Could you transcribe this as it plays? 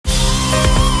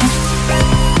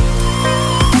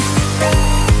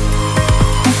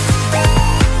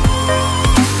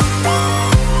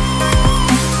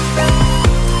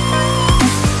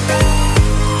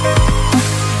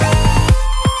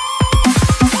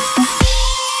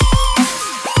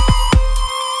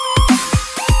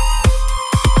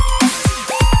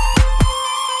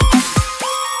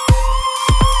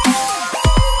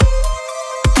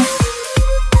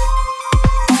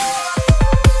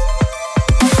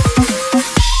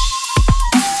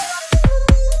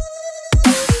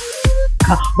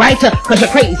right? Because you're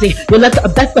crazy. You left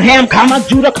Bethlehem, comma,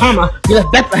 Judah, comma. You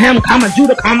left Bethlehem, comma,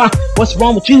 Judah, comma. What's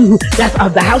wrong with you? That's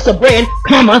of the house of bread,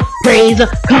 comma, praise,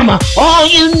 comma. All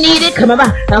you needed, come on.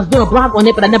 I was doing a blog on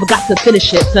it, but I never got to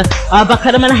finish it.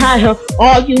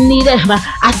 All you needed.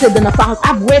 I said, then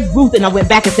I've read Ruth, and I went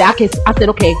back and said, okay. I said,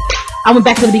 okay. I went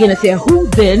back to the beginning and said, who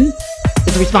then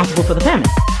is responsible for the famine?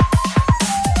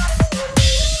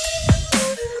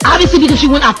 Obviously, because she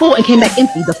went out full and came back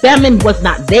empty. The famine was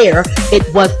not there.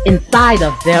 It was inside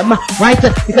of them, right?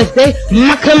 Because they,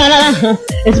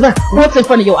 it's what's in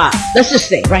front of your eyes. Let's just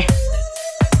say, right?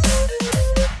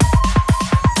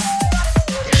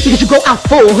 Because you go out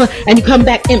full and you come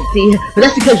back empty. But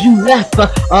that's because you left the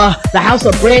house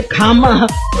of bread, comma,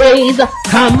 praise,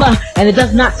 comma. And it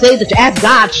does not say that you ask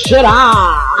God, should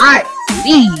I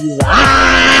leave?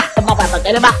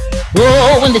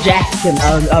 Oh, when did you ask him,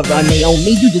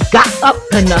 Naomi? You just got up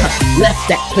and left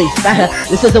that place.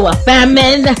 This is a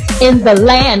famine in the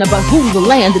land. About whose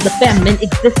land did the famine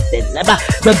exist in?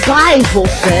 The Bible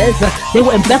says they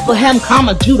were in Bethlehem,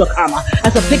 comma, Judah, comma.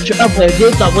 That's a picture of where it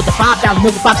is with the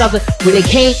 5,000, where they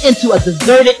came into a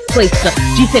deserted place.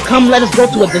 Jesus said, come, let us go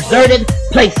to a deserted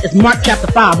place. It's Mark chapter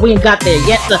 5. We ain't got there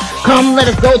yet. Come, let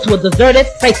us go to a deserted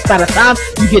place. By the time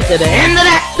you get to the end of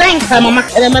that thing, come on,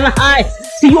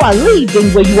 see, you are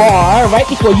leaving where you are right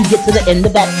before you get to the end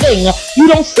of that thing. You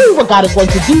don't see what God is going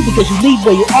to do because you leave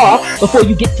where you are before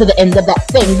you get to the end of that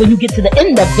thing. When you get to the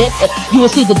end of it, you will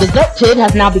see the deserted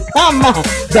has now become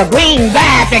the green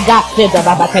grass that God said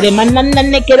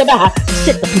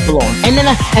sit the people on.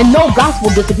 And no gospel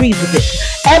disagrees with it.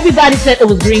 Everybody said it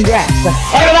was green grass.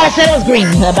 Everybody said it was green.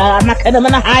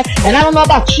 And I don't know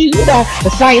about you. The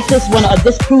scientists want to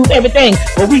disprove everything.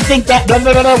 But we think that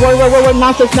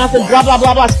nonsense, blah, blah,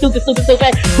 blah, blah, stupid. Who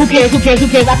cares? I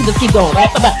can just keep going,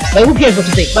 right? But who cares what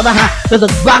you think? Because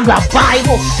the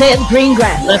Bible says green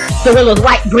grass. So it was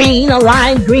white, green,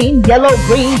 lime green, yellow,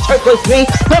 green, turquoise green,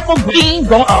 purple green,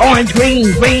 orange green.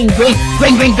 Well,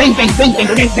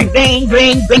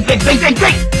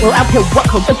 I don't care what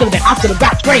color. It could have been after the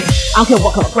grass green. I don't care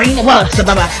what color green it was.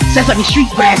 Sesame Street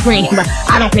grass green.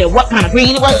 I don't care what kind of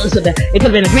green it was. It could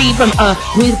have been a green from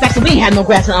green. In fact, we ain't had no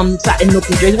grass in New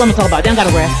Jersey. What am I talking about? They don't got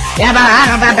no grass.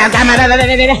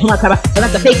 But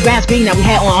like the fake grass green that we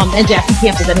had on NJIC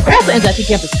campus, and the grass on NJIC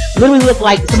campus literally looked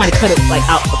like somebody cut it like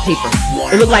out of paper.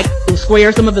 It looked like it was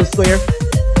square. Some of it was square.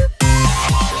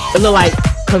 It looked like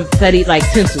confetti, like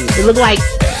tinsel. It looked like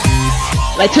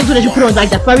tinsel that you put on, like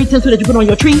that furry tinsel that you put on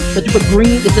your tree, that you put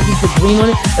green, that you put green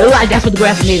on it. It looked like that's what the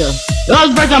grass was made of. It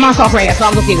was the first time I saw grass, so I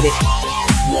was okay with it.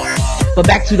 But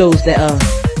back to those that are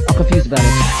confused about it.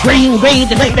 Green.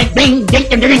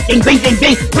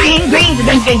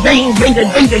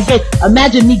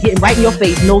 Imagine me getting right in your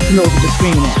face, nose to nose, and just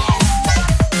screaming at you.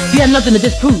 You have nothing to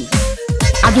disprove.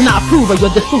 I do not approve of your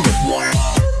disproval.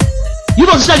 You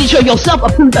don't study to yourself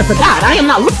approved unto God. I am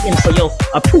not looking for your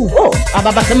approval.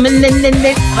 Because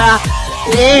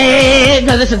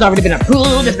this has already been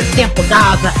approved. It's been stamped for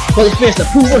God's Holy Spirit's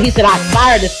approval. He said, I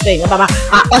aspire this thing. I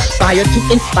aspire to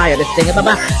inspire this thing.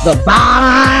 The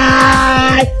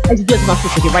Bible. I just get my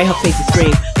sister, get right in her face and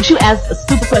scream. When she asks a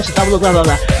stupid question, I will look, blah, blah,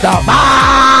 blah. The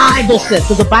Bible says,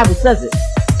 because the Bible says it.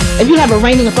 If you have a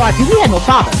reigning authority, we had no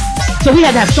father. So we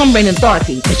had to have some reigning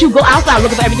authority. And she would go outside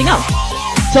looking for everything else.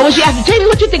 So when she asked me, Jamie,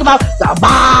 what you think about the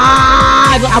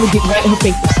Bible? I would get right in her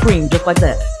face and scream just like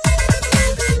that.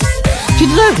 She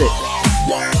deserves it.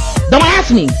 Don't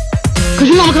ask me. Because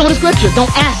you know I'm coming with the scripture.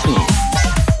 Don't ask me.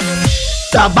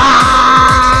 The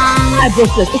Bible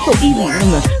says it's so easy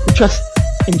to trust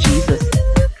in Jesus.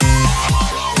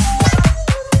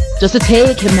 Just to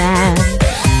take him at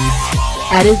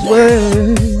his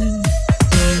word.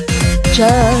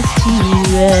 Just to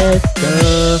rest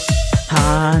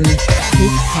upon his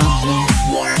promise.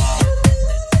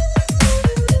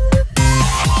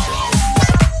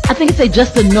 I think it say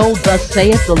just to know thus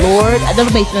saith the Lord. That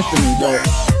doesn't make sense to me, but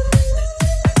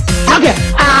okay.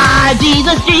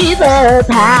 Jesus,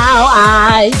 how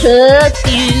I trust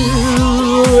you.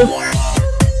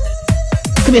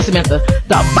 Come here, Samantha.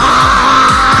 The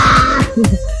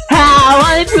Bible, how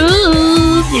I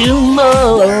prove you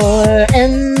more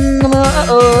and more.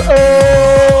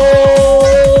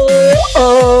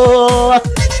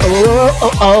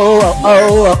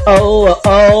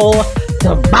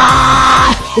 The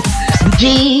Bible,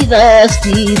 Jesus,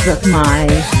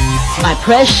 my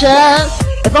precious.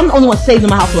 If I'm the only one saved in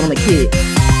my household, I'm a kid.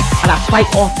 And I fight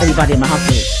off everybody in my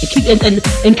household and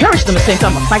encourage them at the same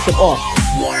time. I fight them off,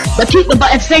 but keep them.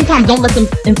 But at the same time, don't let them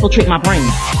infiltrate my brain.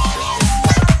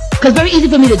 Because it's very easy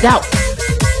for me to doubt,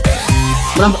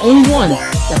 but I'm the only one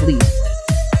that believes.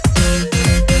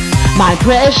 My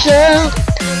precious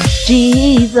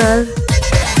Jesus.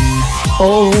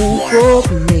 Oh,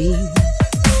 for grace.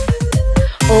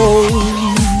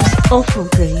 Oh, for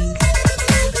grace.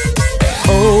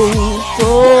 Oh,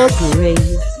 for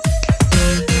grace.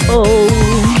 Oh,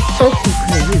 for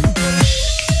grace.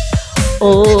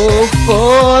 Oh,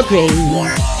 for grace.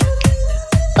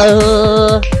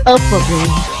 For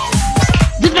grace.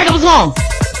 Just make up a song.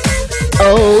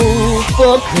 Oh,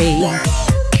 for grace.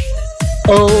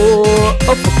 Oh,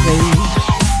 for grace.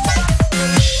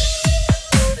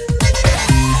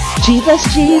 Jesus,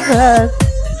 Jesus.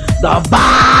 The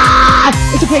Bible.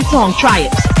 It's a great song. Try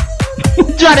it.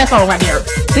 Try that song right there.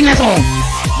 Sing that song.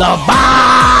 The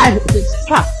Bible.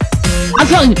 Try. I'm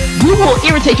telling you, you will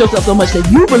irritate yourself so much that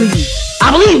you believe.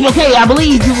 I believe, okay, I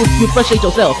believe you frustrate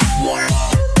yourself.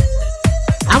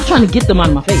 I was trying to get them out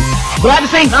of my face. But at the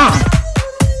same time,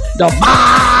 the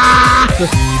Bible.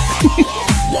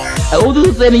 The older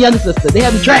sister and the younger sister, they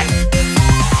had me trapped.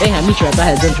 They had me trapped,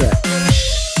 I had them trapped.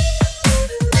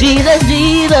 Jesus,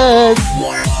 Jesus.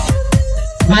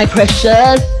 My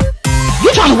precious.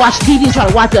 You're trying to watch TV and try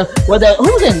to watch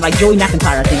who's in, like Joey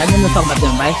McIntyre, I think. I remember talking about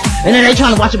them, right? And then they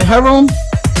trying to watch them in her room,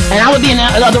 and I would be in the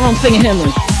other room singing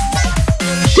hymns.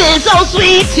 Tis so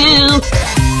sweet to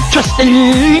trust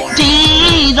in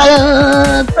Jesus.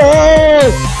 Oh.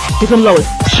 Here come Lois.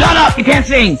 Shut up, you can't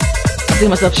sing. I think to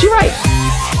myself, she right.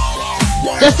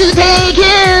 Just to take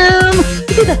him.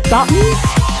 You think that stopped me?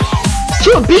 She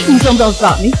would beat me, some don't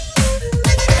stop me.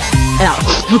 And I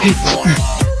was, okay.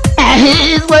 At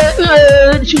his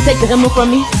word. She would take the hymnal from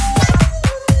me.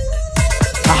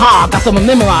 Aha, got something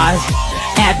memorized.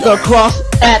 At the cross,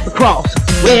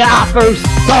 where I first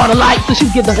saw the light. So she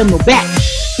would give the hymnal back.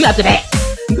 You after that.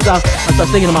 Because I start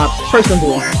singing in my person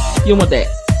voice. You don't want that.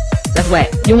 That's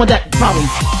whack. You don't want that problem.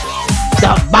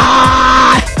 The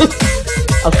Bible.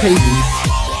 I was crazy.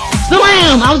 Still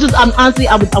am. Honestly,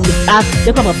 I would ask.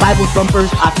 They're called Bible thumpers.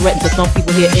 I threatened to thump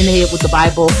people here in the head with the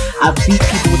Bible. I beat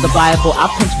people with the Bible. I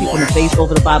punch people in the face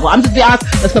over the Bible. I'm just be honest.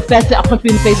 Let's confess it. I punch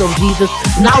people in the face over Jesus.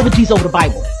 Not over Jesus, over the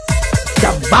Bible. The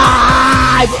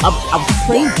Bible. I was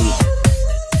crazy.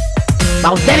 I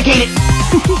was dedicated.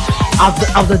 I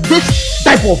was a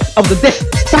disciple. I was a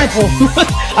disciple.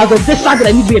 I was a disciple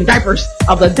that needs to be in diapers.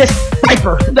 I was a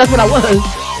disciple. That's what I was.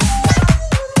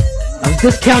 I was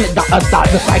discounted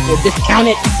disciple.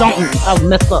 Discounted something. I was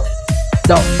messed up.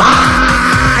 The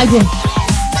Bible.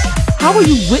 How are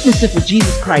you witnessing for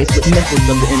Jesus Christ with methods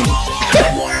of the enemy?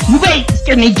 You wait,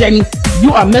 excuse me, Jamie.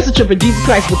 You are a messenger for Jesus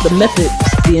Christ with the method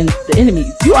being the enemy.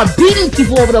 You are beating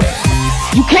people over the.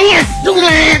 You can't do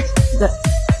that. That's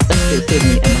what they said to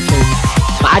me at my church.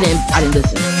 But I didn't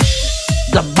listen.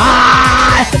 The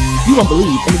Bible. You won't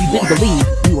believe, and if you didn't believe,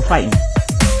 we were fighting.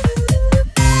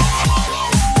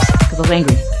 Because I was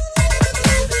angry.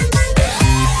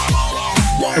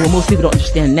 And what most people don't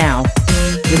understand now,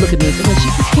 they look at me and say, well,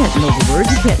 you can't know the word.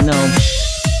 You can't know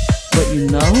what you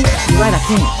know. You're right, I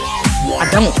can't. I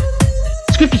don't.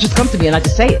 Scripture just comes to me and I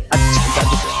just say it. I just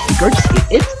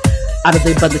regurgitate it. Out of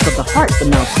the abundance of the heart, the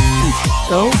mouth speaks.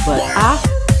 So, but I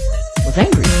was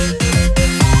angry.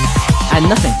 I had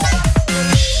nothing.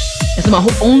 And so my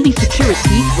only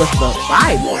security was the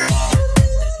Bible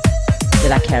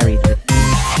that I carried with me.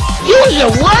 Use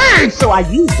your words! So I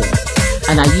use them.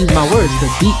 And I use my words to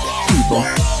beat people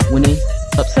when they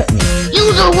upset me.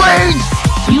 Use your words!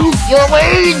 Use your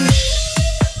words!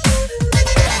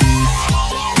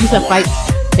 We used to have fights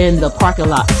in the parking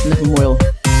lot at Smith Memorial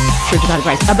Church of God in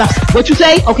Christ. About what you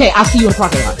say? Okay, I'll see you in the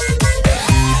parking lot.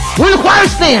 We're in the choir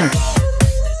stand!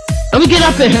 Let me get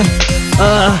up there.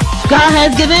 God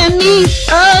has given me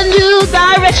a new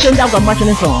direction. That was a marching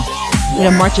in song. We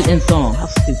had a marching in song. How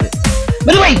stupid.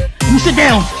 But anyway, you sit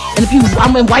down. And if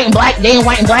I'm in white and black, they in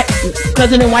white and black,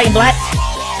 cousin in white and black.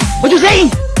 What you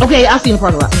saying? Okay, I'll see you in the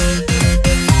parking lot.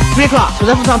 3 o'clock, because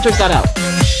that's what time church got out.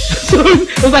 So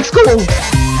it was like school.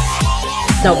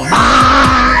 The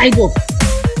Bible.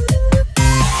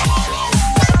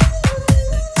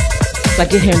 So I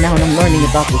get here now and I'm learning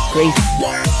about this grace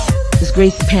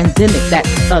pandemic that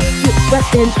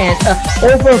swept in and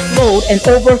overflowed and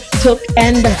overtook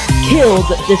and killed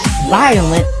this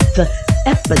violent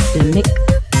epidemic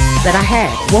that I had.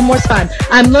 One more time,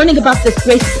 I'm learning about this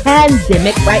grace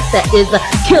pandemic, right, that is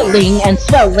killing and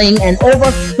swelling and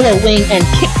overflowing and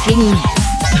kicking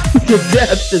to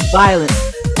death, this violent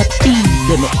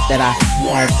epidemic that I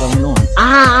have going on. I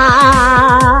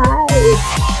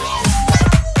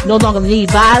no longer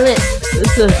need violence.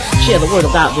 to share the word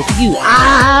of God with you.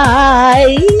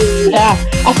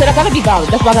 I said I gotta be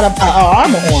violent. That's why I got an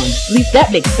armor on. At least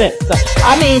that makes sense.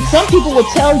 I mean, some people will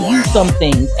tell you some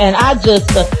things, and I just,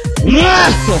 I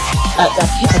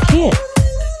can't.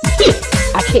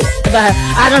 I can't.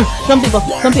 Some people,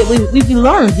 we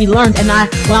learned, and when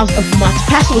my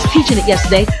pastor was teaching it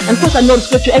yesterday, and of course I know the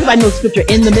scripture, everybody knows the scripture,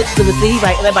 in the midst of the sea,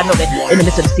 right? Everybody knows that, in the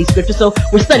midst of the sea scripture. So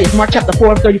we're studying, it's Mark chapter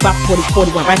 4, 35 to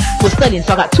 41, right? So we're studying,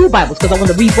 so I got 2 Bibles, because I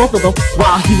want to read both of them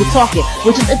while he was talking,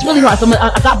 which is, it's really hard. So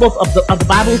I got both of the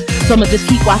Bibles, so I'm going to just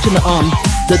keep watching the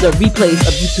replays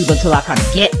of YouTube until I kind of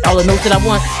get all the notes that I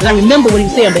want, and I remember what he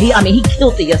was saying, but he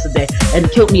killed it yesterday, and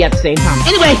killed me at the same time.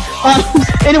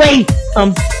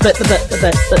 But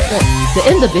the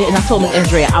end of it, and I told Miss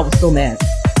Andrea, I was so mad.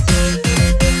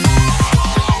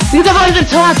 Because I've always been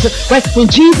taught, right,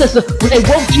 when they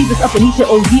woke Jesus up and he said,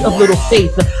 oh, ye of little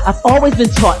faith, I've always been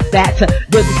taught that,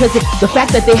 because the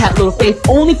fact that they had little faith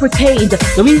only pertained,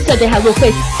 the reason he said they had little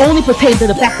faith only pertained to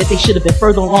the fact that they should have been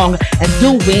further along and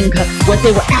doing what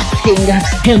they were asking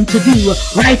him to do,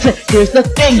 right? Here's the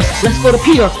thing, let's go to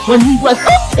Peter, when he was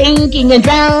sinking and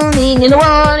drowning in the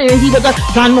water, he was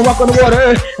trying to walk on the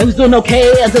water, and was doing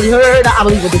okay until he heard, I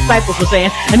believe what the disciples were saying,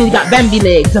 and then he got Bambi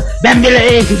legs,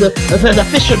 he was a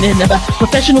fisherman, a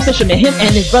professional fisherman. Him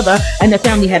and his brother and their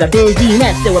family had a busy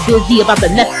mess. They were busy about the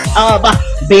nest of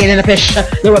being in a fish.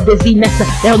 They were busy mess.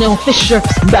 They had their own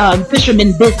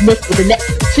fisherman business with the nets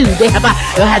too. They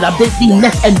had a busy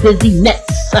mess and busy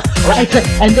nets, right?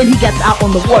 And then he gets out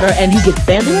on the water and he gets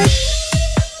bandaged.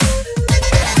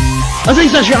 So he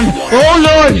starts shouting, oh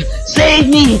Lord, save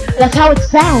me. That's how it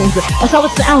sounds. That's how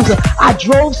it sounds. I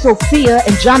drove Sophia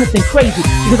and Jonathan crazy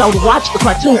because I would watch the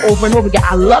cartoon over and over again.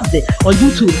 I loved it on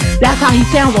YouTube. That's how he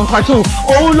sounds on cartoon.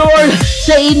 Oh Lord,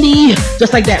 save me.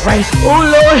 Just like that, right? Oh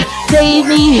Lord, save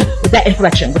me. With that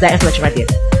inflection right there.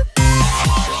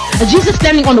 And Jesus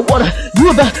standing on the water,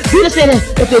 Peter said,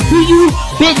 if it be you,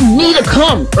 bid me to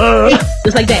come.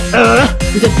 Just like that.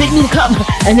 He said, bid me to come.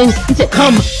 And then he said,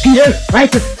 come, Peter.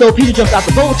 Right? So Peter jumps out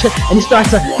the boat and he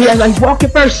starts, he's walking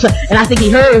first. And I think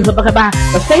he heard, but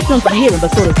faith comes by hearing,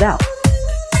 but so does doubt.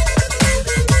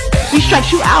 He strikes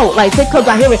you out. Like faith comes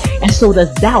by hearing, and so does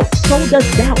doubt. So does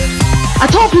doubt. I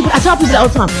tell people that all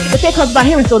the time. If faith comes by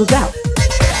hearing, so does doubt.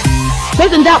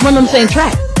 Faith and doubt run on the same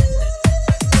track.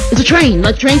 It's a train,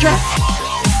 like a train track.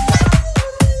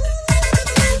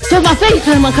 So my faith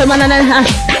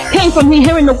came from me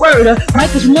hearing the word,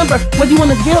 right? Because remember, when you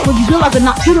realize that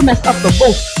not Peter messed up the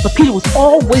boat, but Peter was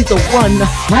always the one,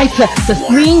 right, to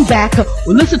lean back,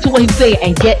 listen to what he was saying,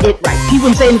 and get it right. He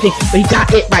wouldn't say anything, but he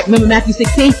got it right. Remember Matthew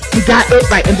 16? He got it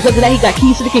right, and because of that, he got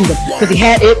keys to the kingdom, because he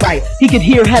had it right. He could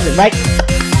hear heaven, right?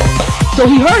 So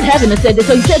he heard heaven and said that.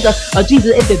 So he said to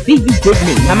Jesus, if it be you, bid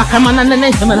me.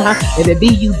 If it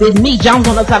be you, bid me. John was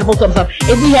on the other side of the boat.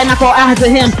 If we had not called out to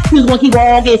him, he was going to keep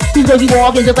walking. He was going to keep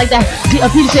walking just like that.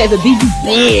 Peter said, if it be you,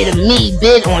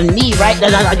 bid on me, right?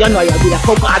 Y'all know y'all do that.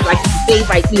 God, like you say,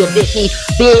 right?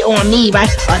 Bid on me, right?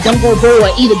 Don't go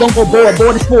bored. Either don't go bored.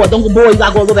 Bored is poor. Don't go bored. You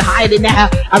got to go a little bit higher than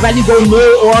that. I'd rather go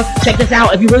nil, or check this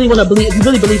out. If you really want to believe, if you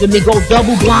really believe in me, go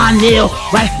double blind nil,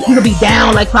 right? You can be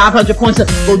down like 500 points.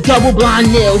 Go double blind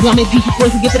nil. You know how many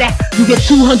points you get to that? You get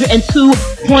 202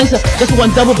 points just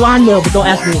one double blind nil. But don't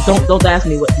ask me. Don't ask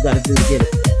me what you got to do to get it.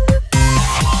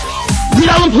 You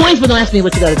got all the points, but don't ask me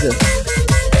what you got to do.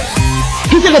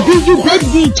 He said, if you bid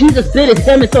me, Jesus bidded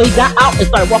him, and so he got out and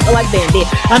started walking like bandit.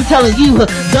 I'm telling you,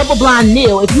 double blind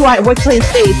nil, if you are at work playing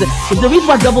spades, the reason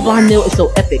why double blind nil is so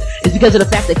epic is because of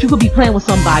the fact that you could be playing with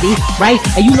somebody, right,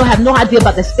 and you don't have no idea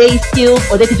about the spade skills,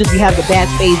 or they could just be having a bad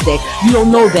spades day. You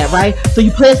don't know that, right? So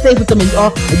you play spades with them, and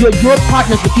you're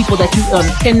partners with people that you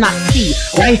cannot see,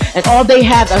 right? And all they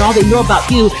have and all they know about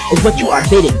you is what you are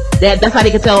bidding. That's how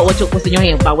they can tell what's in your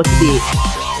hand about what you did.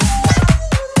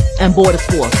 And board is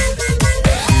four.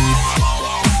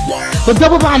 But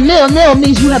double blind nil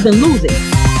means you have been losing.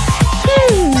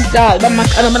 God, I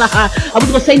was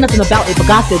going to say nothing about it, but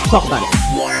God said talk about it.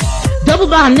 Double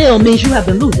blind nil means you have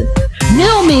been losing.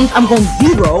 Nil means I'm going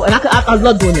zero, and I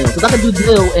love doing nil, because I can do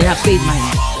nil and have spades in my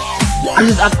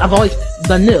hand. I've always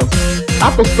done nil. I'll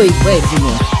throw spades way to do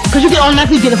nil. Because you can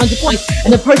automatically get 100 points,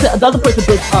 and the other person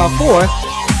bids 4,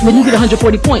 and then you get 140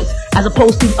 points, as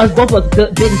opposed to us both of us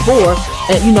bidding 4,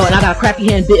 and and I got a crappy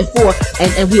hand bidding 4,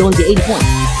 and we only get 80 points.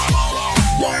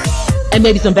 And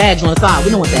maybe some bags on the side.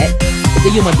 We don't want that. But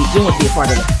then you want to be a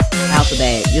part of the house of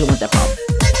bag. You don't want that problem.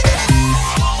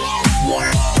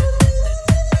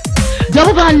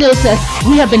 Double Blind Neil says,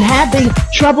 we have been having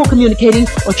trouble communicating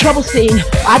or trouble seeing.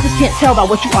 I just can't tell by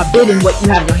what you are bidding, what you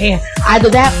have in your hand. Either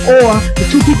that or the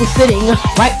two people sitting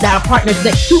right down, partners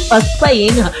next to us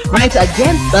playing, right,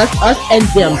 against us and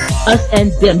them. Us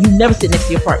and them. You never sit next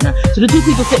to your partner. So the two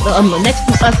people sitting next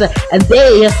to us and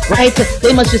they, right,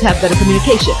 they must just have better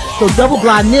communication. So Double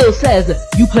Blind Neil says,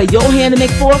 you play your hand to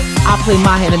make four, I'll play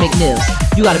my hand to make Neil's.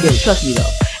 You gotta be able to trust me though.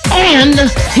 And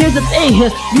here's the thing,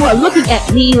 you are looking at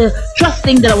me,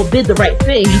 trusting that I will bid the right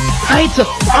thing, right?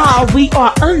 While we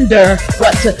are under,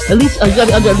 what, at least, you gotta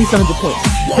be under at least 100 points.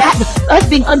 That, us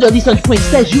being under at least 100 points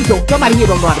says you don't, somebody here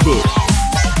don't know how to bid.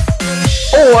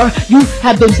 Or you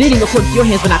have been bidding according to your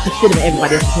hands but not considering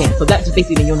everybody else's hands. So that's just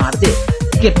basically you know how to bid.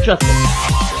 You can't be trusted.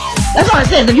 That's all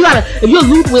it says. If you're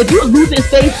losing in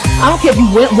space, I don't care if you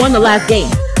won the last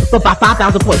game, but by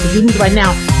 5,000 points. If you lose right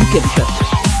now, you can't be trusted.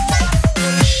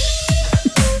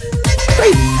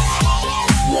 Crazy.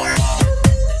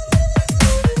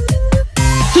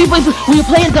 So when you're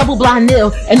playing Double Blind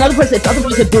Neil, another person, if the other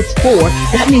person bids 4,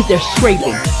 that means they're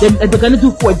scraping. They're gonna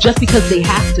do 4 just because they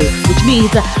have to, which means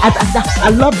I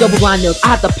love Double Blind Neils.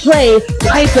 I have to play,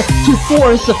 right, to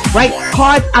force, right,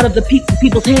 cards out of the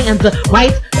people's hands,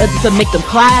 right, to make them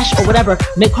clash or whatever.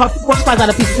 Make force cards out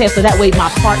of people's hands so that way my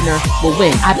partner will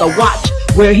win. I have to watch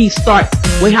where he starts,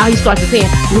 how he starts his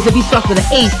hand, because if he starts with an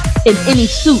ace in any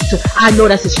suit, I know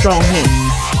that's a strong hand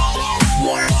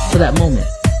for that moment.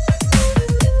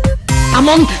 I'm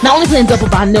not only playing Double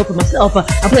Blind Neil for myself,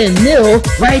 I'm playing Neil,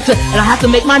 right? And I have to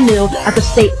make my Neil, I have to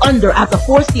stay under, I have to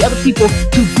force the other people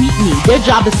to beat me. Their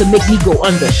job is to make me go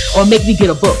under, or make me get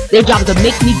a book. Their job is to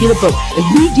make me get a book.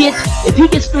 If he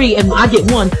gets 3 and I get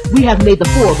 1, we have made the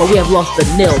 4, but we have lost the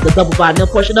Neil, the Double Blind Neil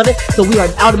portion of it, so we are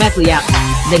automatically out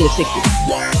negative 60.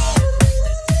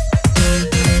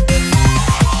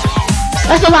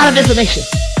 That's a lot of information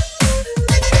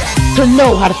to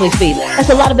know how to play spades. That's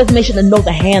a lot of information to know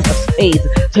the hands of spades,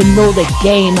 to know the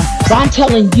game. But I'm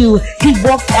telling you, he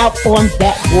walked out on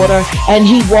that water, and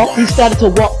he started to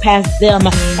walk past them,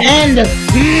 and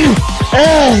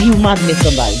he reminds me of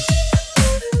somebody.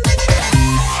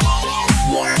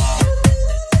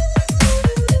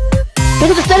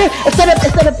 Because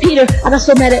instead of Peter, I got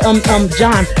so mad at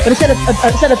John, but instead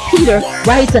of Peter,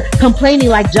 right, complaining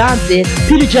like John did,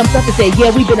 Peter jumped up and said, yeah,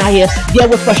 we've been out here, yeah,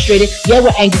 we're frustrated, yeah,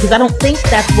 we're angry, because I don't think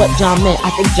that's what John meant. I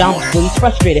think John was really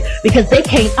frustrated, because they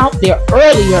came out there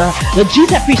earlier. The Jews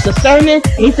had preached a sermon,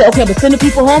 and he said, okay, I'm going to send the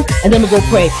people home, and then we'll go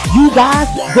pray. You guys,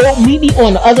 go meet me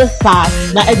on the other side.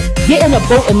 Now, get in a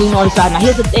boat and meet me on the other side. Now,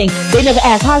 here's the thing, they never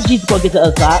asked, how's Jesus going to get to the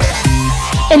other side?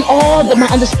 In all of my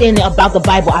understanding about the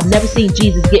Bible, I've never seen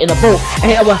Jesus get in a boat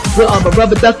and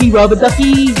rubber ducky, you're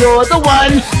the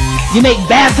one. You make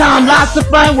bad time lots of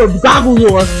fun with goggles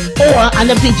on. Or I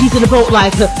never seen Jesus in a boat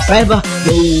like row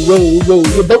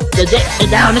your boat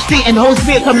down the street, and the Holy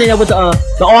Spirit coming in there with the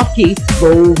off key.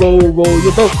 Row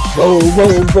your boat,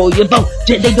 row your boat.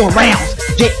 They doing rounds,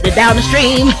 gently down the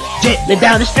stream, gently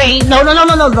down the stream. No. I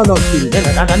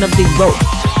never seen boat.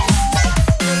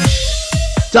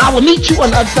 So I will meet you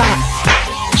on the other side.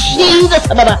 Jesus,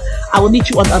 I will meet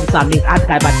you on the other side. Means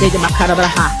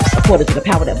according to the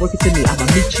power that worketh in me, I will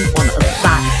meet you on the other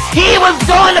side. He was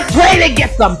going to pray to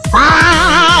get some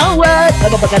power.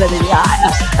 That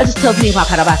just tells me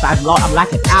about I'm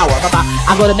lacking power.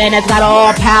 I go to man that's got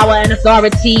all power and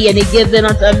authority, and he gives it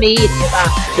unto me.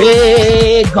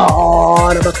 Hey,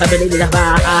 God, he's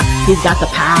got the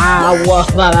power.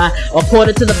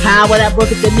 According to the power that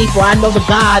worketh in me, for I know the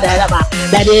God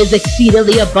that is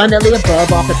exceedingly abundantly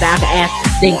above all that I can ask,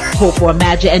 think, hope, or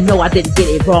imagine. And no, I didn't get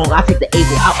it wrong. I take the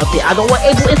able out of it. I don't want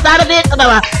able inside of it.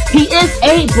 He is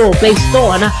able based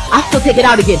on, I still take it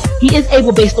out again. He is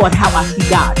able based on how I see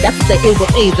God. That's the able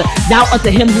things. Now unto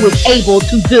him who is able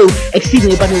to do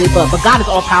exceedingly abundantly above. But God is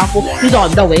all powerful. He's all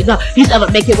knowing. He's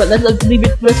ever making it. Let's read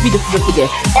this again.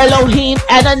 Elohim,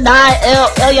 Adonai,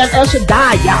 Elyon, El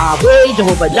Shaddai, Yahweh,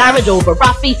 Jehovah Jireh, Jehovah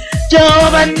Raphi,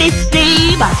 Jehovah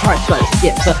Nissi. My heart's gonna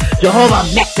skip. Jehovah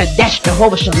Mekadesh,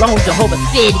 Jehovah Shalom, Jehovah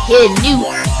Sid, Canoe.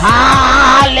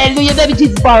 Hallelujah. Maybe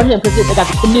Jesus borrowed him because they got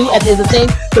the canoe at the end of the thing.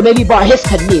 So maybe he borrowed his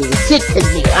canoe, Sid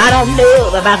Canoe. I don't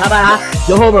know.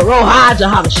 Jehovah Roha,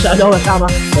 Jehovah Shammah,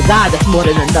 the God that's more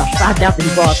than enough. I doubt that he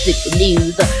borrowed Sid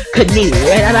Canoe.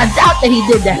 And I doubt that he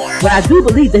did that. But I do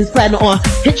believe that he's planning on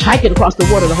hitchhiking across the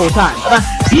water the whole time.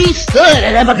 He stood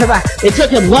and it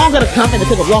took him longer to come, and it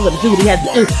took him longer to do what he had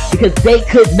to do because they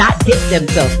could not get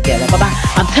themselves together.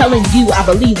 I'm telling you, I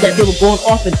believe that they were going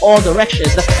off in all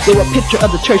directions. They were a picture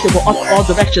of the church. They were off in all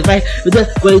directions, right?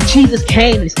 When Jesus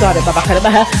came, he started,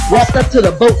 walked up to the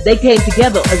boat. They came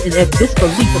together in their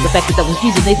disbelief of the fact that was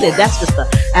Jesus. They said, that's just an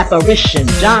apparition.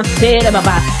 John said, if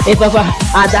I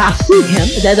see him,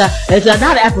 it's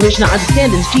not an apparition. I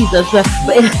understand it's Jesus.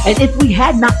 And if we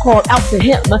had not called out to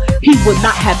him, he would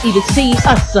not have even seen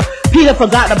us. Peter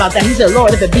forgot about that. He said,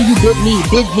 Lord, if it be you, bid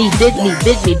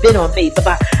on me.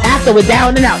 But after we're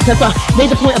down and out, that's why I made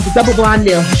the point of the double blind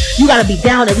nil. You gotta be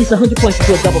down at least 100 points to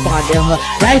do a double blind nil,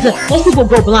 right? Most people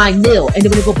go blind nil, and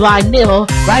then when they go blind nil,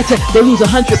 right, they lose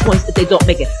 100 points if they don't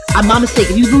make it. I'm not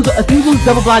mistaken. If you lose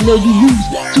double blind nil, you lose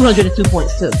 202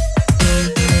 points too.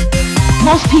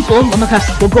 Most people, oh my God,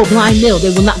 will go blind nil. They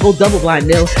will not go double blind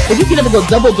nil. If you can ever go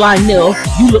double blind nil,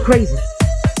 you look crazy.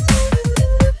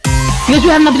 Because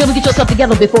you have not been able to get yourself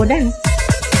together before now.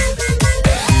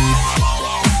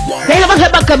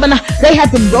 They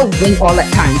had been rowing all that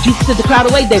time. Jesus sent the crowd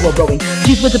away, they were rowing.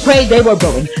 Jesus went to pray, they were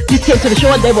rowing. Jesus came to the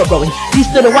shore, they were rowing.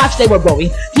 Jesus stood to watch, they were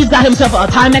rowing. Jesus got himself a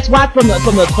Timex watch from the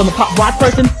watch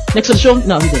person next to the shore.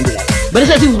 No, he didn't do that. But it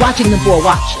says he was watching them for a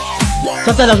watch.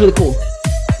 So I thought that was really cool.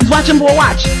 He's watching them for a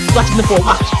watch. He's watching them for a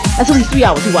watch. That's at least 3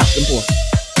 hours he watched them for.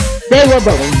 They were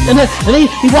rowing. And then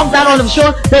he walked out on the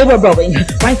shore, they were rowing,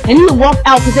 right? And he walked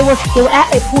out because they were at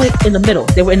a point in the middle.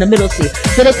 They were in the middle sea.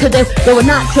 So they were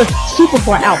not super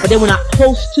far out, but they were not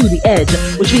close to the edge,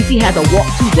 which means he had to walk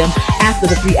to them after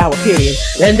the 3 hour period.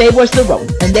 And they were still rowing,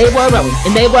 and they were rowing,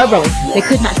 and they were rowing. They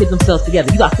could not get themselves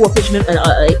together. You got 4 fishermen,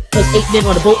 plus 8 men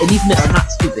on the boat, and these men are not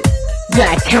stupid. You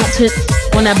got accountants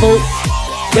on that boat.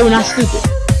 They were not stupid.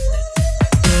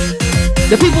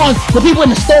 The people in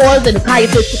the stores and the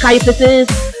Caiaphases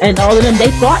and all of them,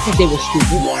 they thought that they were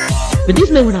stupid. But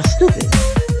these men were not stupid.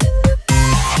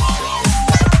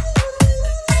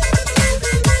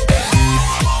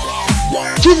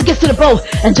 Jesus gets to the boat,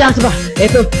 and John said,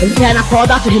 if he had not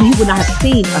called out to him, he would not have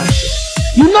seen us.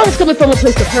 You know it's coming from a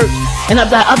place of hurt and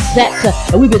upset,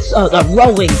 and we've been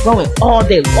rowing all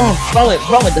day long,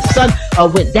 rowing. The sun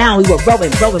went down. We were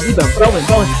rowing. We've been rowing.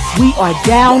 We are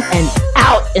down and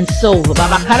out and so.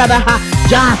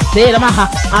 John said,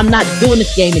 I'm not doing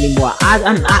this game anymore. I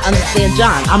understand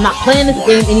John. I'm not playing this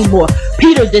game anymore.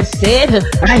 Peter then said,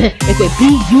 if it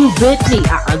be you bid me,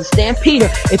 I understand Peter.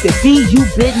 If it be you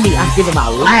bid me, I give him my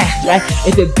last, right?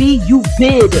 If it be you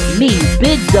bid me,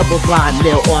 bid double blind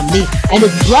nil on me. And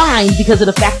it's blind because of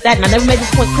the fact that, and I never made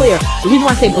this point clear, the reason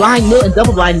why I say blind nil and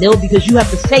double blind nil, because you have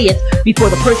to say it before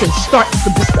the person starts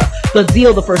to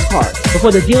deal the first card.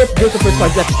 Before the dealer deals the first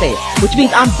card, you have to say it. Which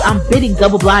means I'm bidding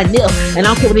double blind nil, and I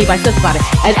don't care what anybody says about it.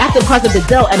 And after the cards have been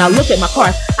dealt, and I look at my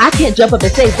cards, I can't jump up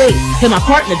and say, wait, can my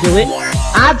partner do it?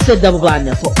 I've said double blind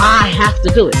nil, so I have to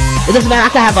do it. It doesn't matter, I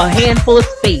can have a handful of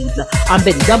spades. I'm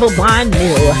bidding double blind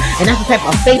nil, and that's the type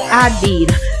of faith I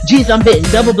need. Jesus, I'm bidding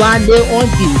double blind nil on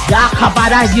you.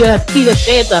 Peter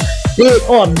said the bid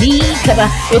on me,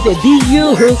 if it be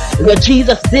you,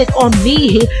 Jesus bid on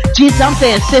me. Jesus, I'm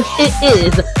saying since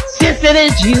it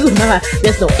is you,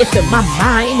 there's no if in my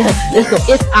mind. There's no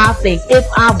if I think, if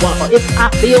I want, or if I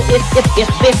feel, if.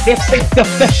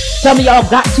 Some of y'all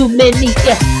got too many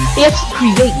ifs. Ifs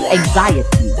create anxiety.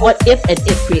 What if and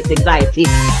if creates anxiety?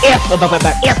 If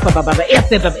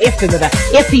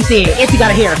he said, if he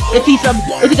got a hair, if he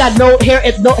got no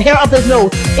hair up his nose,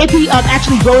 if he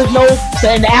actually grows his nose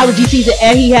in the allergy season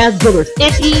and he has boogers,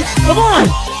 if he, come on.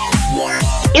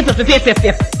 If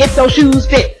those shoes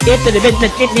fit, if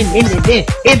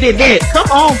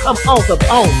come on.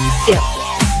 If.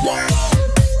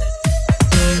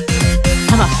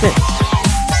 How about sense?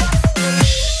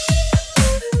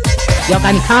 Y'all got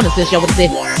any common sense? Y'all would have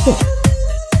said sense.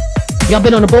 Y'all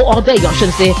been on the boat all day. Y'all should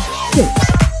have said sense.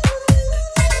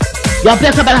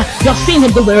 Y'all seen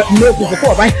him do miracles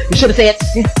before, right? You should have said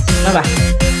sense. All right.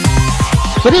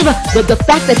 But anyway, the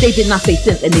fact that they did not say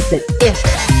sense and they said if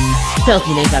tells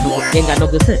me they ain't got no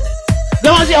good sense.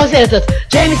 No one always says this.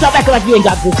 Jamie, stop acting like you ain't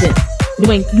got good sense. You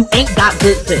ain't got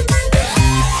good sense.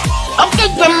 Okay,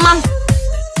 grandma.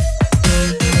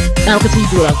 Now I'll continue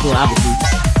to do what I was doing, obviously.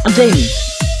 I'm Jamie.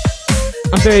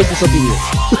 I'm very disobedient.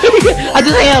 I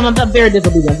just am. I'm very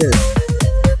disobedient.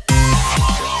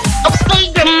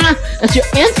 Okay, grandma. That's your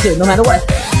answer, no matter what.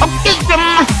 Okay,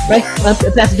 grandma. Right?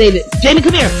 Pastor David. Jamie,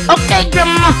 come here. Okay,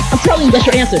 grandma. I'm telling you, that's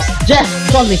your answer. Jess,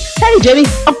 call me. Hey, Jamie.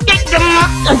 Okay, grandma.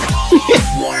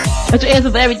 That's your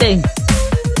answer for everything.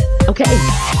 Okay.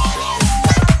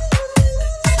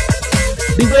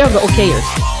 Beware of the okayers.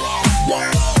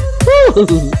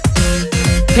 Woo.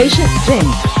 Patient,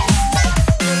 Jamie.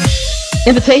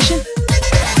 Invitation?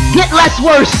 Get less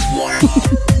worse.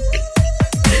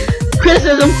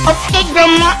 criticism. Okay,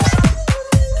 grandma.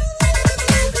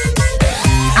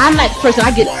 I'm that person.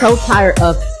 I get so tired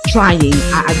of trying.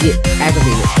 I get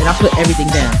aggravated, and I put everything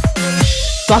down.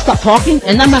 So I stop talking,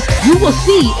 and you will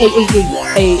see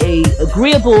a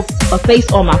agreeable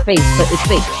face on my face, but it's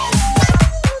fake.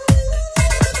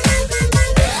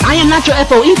 I am not your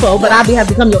FO-EFO, but I have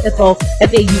become your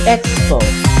FAUX-FO,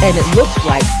 and it looks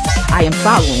like I am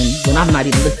following when I'm not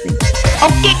even listening.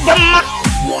 Okay, grandma.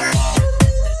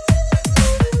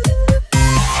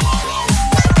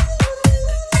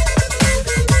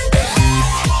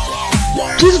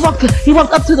 Jesus walked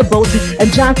up to the boat,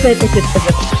 and John said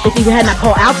if he had not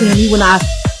called out to him, he would not have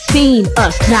seen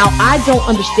us. Now, I don't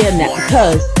understand that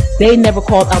because they never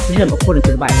called out to him according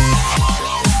to the Bible.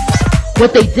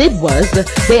 What they did was,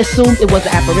 they assumed it was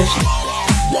an apparition.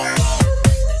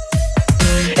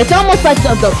 It's almost like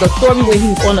the story where he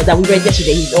was on, that we read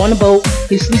yesterday. He's on the boat,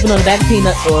 he's sleeping on a bag of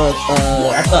peanuts, or,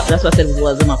 I thought, that's what I said it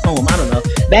was in my poem, I don't know.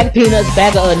 Bag of peanuts,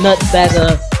 bag of nuts, bag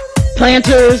of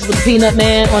Planters with the Peanut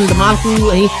Man on the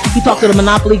Monopoly. He talks to the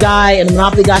Monopoly guy, and the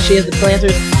Monopoly guy shares the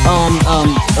Planters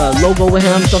logo with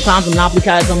him. Sometimes the Monopoly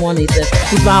guy comes on and he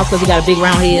smiles because he got a big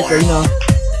round head, so you know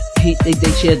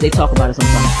they talk about it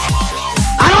sometimes.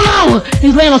 I don't know.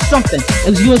 He's laying on something.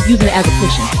 He was using it as a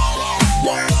cushion.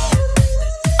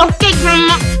 Okay,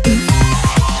 grandma.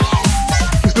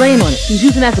 He's laying on it. He's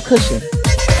using it as a cushion.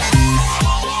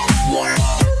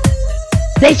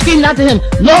 They screamed out to him,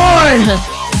 Lord!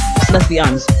 Let's be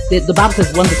honest. The Bible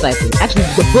says one disciple. Actually,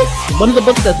 one of the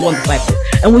books says one disciple.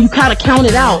 And when you kind of count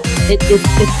it out, it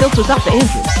filters out to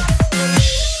Andrew.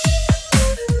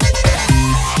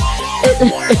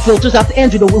 It filters out to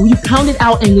Andrew. When you count it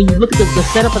out and when you look at the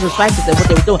setup of the disciples and what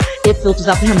they were doing, it filters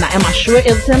out to him. Now, am I sure it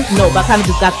was him? No, but I kind of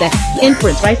just got that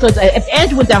inference, right? So if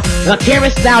Andrew went down,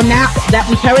 carest thou not that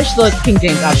we perish? So it's King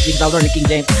James, obviously, because I learned King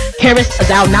James. Carest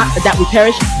thou not that we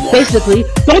perish? Basically,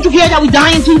 don't you care that we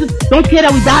dying, Jesus? Don't you care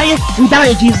that we dying? We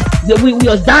dying, Jesus. We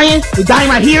are dying. We're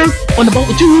dying right here on the boat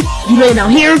with you. You laying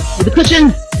down here with the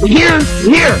cushion. We're here.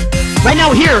 We're here. Right now,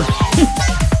 we're here.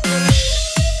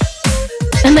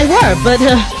 And they were, but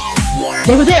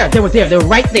they were there. They were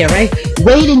right there, right?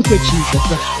 Waiting for Jesus,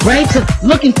 right?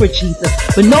 Looking for Jesus,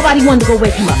 but nobody wanted to go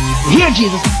wake him up. We're here,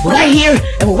 Jesus. We're right here,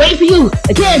 and we're waiting for you.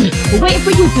 Again, we're waiting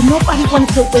for you, but nobody wanted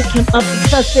to wake him up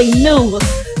because they knew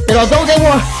that although they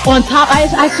were on top, I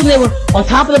assume they were on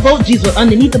top of the boat, Jesus was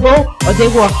underneath the boat, or they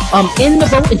were in the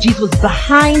boat and Jesus was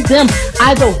behind them.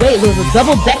 Either way, it was a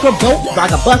double-decker boat, like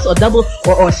a bus, or double,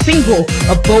 or a single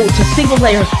boat, a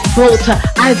single-layer boat.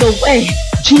 Either way,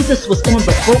 Jesus was on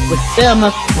the boat with them,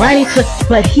 right?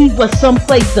 But he was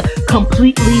someplace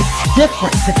completely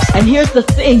different. And here's the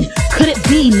thing, could it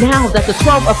be now that the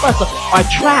 12 of us are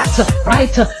trapped,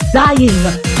 right, dying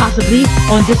possibly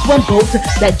on this one boat,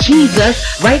 that Jesus,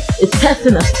 right, is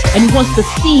testing us, and he wants to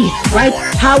see, right,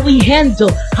 how will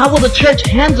the church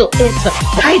handle it,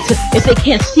 right, if they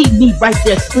can't see me right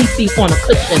there sleeping on a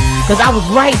cushion, because I was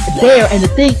right there. And the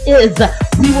thing is,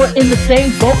 we were in the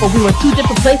same boat, but we were in two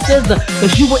different places,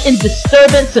 because you were in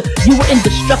disturbance, you were in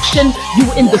destruction, you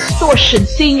were in distortion,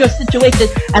 seeing your situation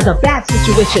as a bad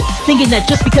situation, thinking that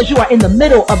just because you are in the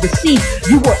middle of the sea,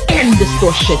 you were in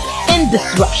distortion, in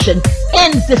disruption,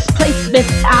 in displacement.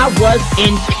 I was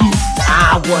in peace.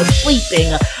 I was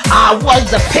sleeping. I was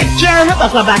a picture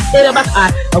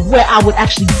of where I would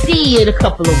actually be in a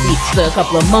couple of weeks, a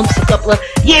couple of months, a couple of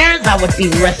years. I would be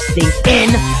resting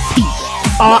in peace.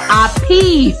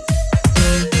 R.I.P.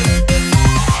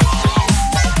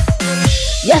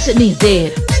 Yes, it means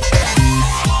dead.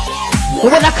 But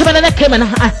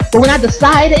when I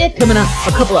decided,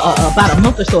 about a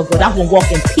month or so ago, that I was gonna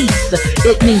walk in peace,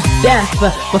 it means death.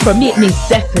 But for me, it means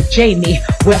death to Jamie,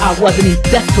 where I was. It means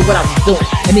death to what I was doing.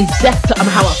 It means death to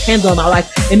how I was handling my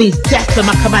life. It means death to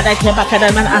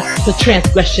to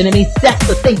transgression. It means death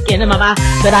to thinking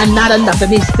that I'm not enough. It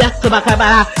means death to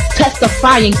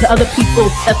testifying to other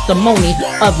people's testimony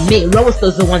of me. Lois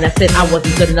was the one that said I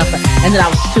wasn't good enough and that I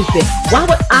was stupid. Why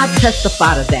would I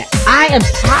testify to that? I am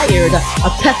tired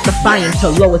of testifying to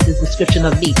Lois's description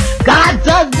of me. God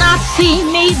does not see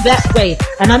me that way.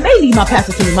 And I may need my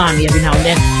pastor to remind me every now and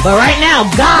then, but right now,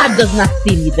 God does not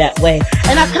see me that way.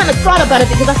 And I kind of thought about it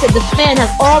because I said, this man has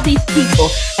all these people,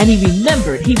 and he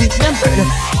remembered.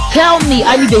 Tell me,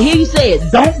 I need to hear you say it.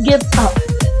 Don't give up.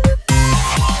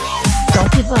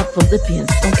 Don't give up,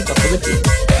 Philippians. Don't give up, Philippians.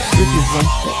 Philippians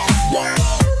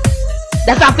 1:6.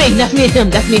 That's our thing. That's me and him.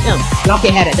 That's me and him. Y'all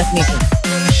can't have it. That's me and him.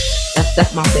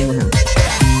 That's my thing with him.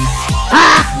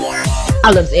 I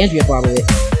love Andrea Barberwit.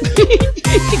 She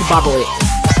can barber it.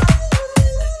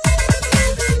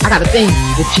 I got a thing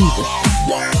with Jesus.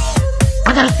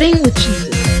 I got a thing with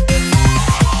Jesus.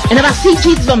 And if I see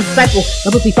Jesus, I'm a disciple.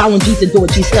 I'm supposed to be following Jesus and doing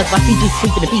what Jesus does. If I see Jesus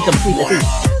sleeping in peace, I'm sleeping in peace.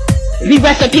 If he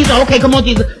rests in peace, okay, come on,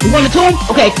 Jesus. We going to tomb?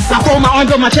 Okay, so I fold my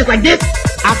arms over my chest like this.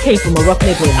 I came from a rough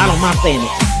neighborhood. I don't mind saying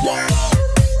it.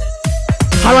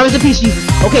 How rest in peace, Jesus.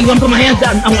 Okay, you want to put my hands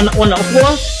down on the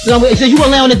floor? So you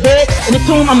want to lay on the bed in the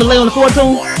tomb? I'm going to lay on the floor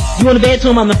tomb. You on the bed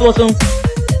tomb? I'm on the floor tomb.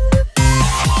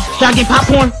 Try to get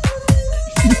popcorn?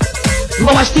 You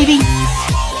want to watch TV?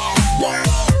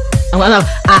 I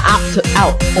opt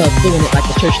out of doing it like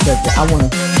the church does it. I want to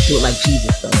do it like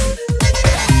Jesus does it.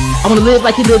 I want to live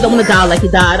like he lives. I want to die like he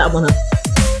died. I want to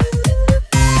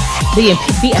be at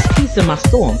peace in my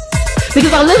storm.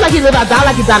 Because I live like he lived, I die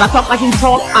like he died, I talk like he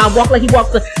talked, I walk like he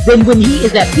walked. Then when he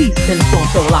is at peace, then the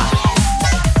storm's so alive.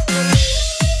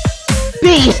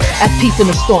 Be at peace in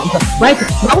the storm. Right?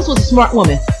 Lois was a smart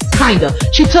woman. Kinda.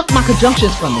 She took my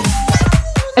conjunctions from me.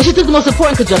 And she took the most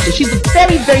important conjunction. She's a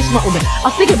very, very smart woman.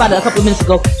 I was thinking about it a couple of minutes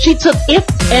ago. She took if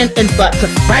and but,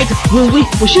 right?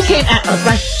 When she came at us,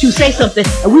 right, to say something,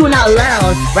 and we were not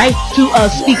allowed, right, to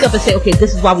speak up and say, okay,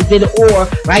 this is why we did it, or,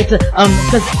 right,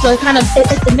 so it kind of,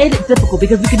 it made it difficult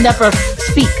because we could never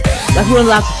speak. Like we weren't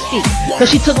allowed to speak. So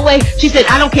she took away, she said,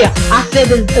 I don't care. I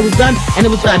said that it was done, and it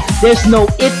was done. There's no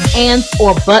ifs, ands,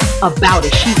 or buts about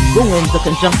it. She ruined the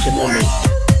conjunction for me.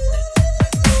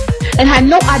 And I had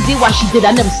no idea why she did.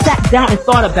 I never sat down and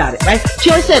thought about it, right? She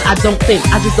always said, I don't think.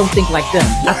 I just don't think like them.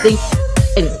 I think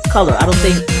in color. I don't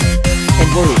think in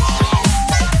words.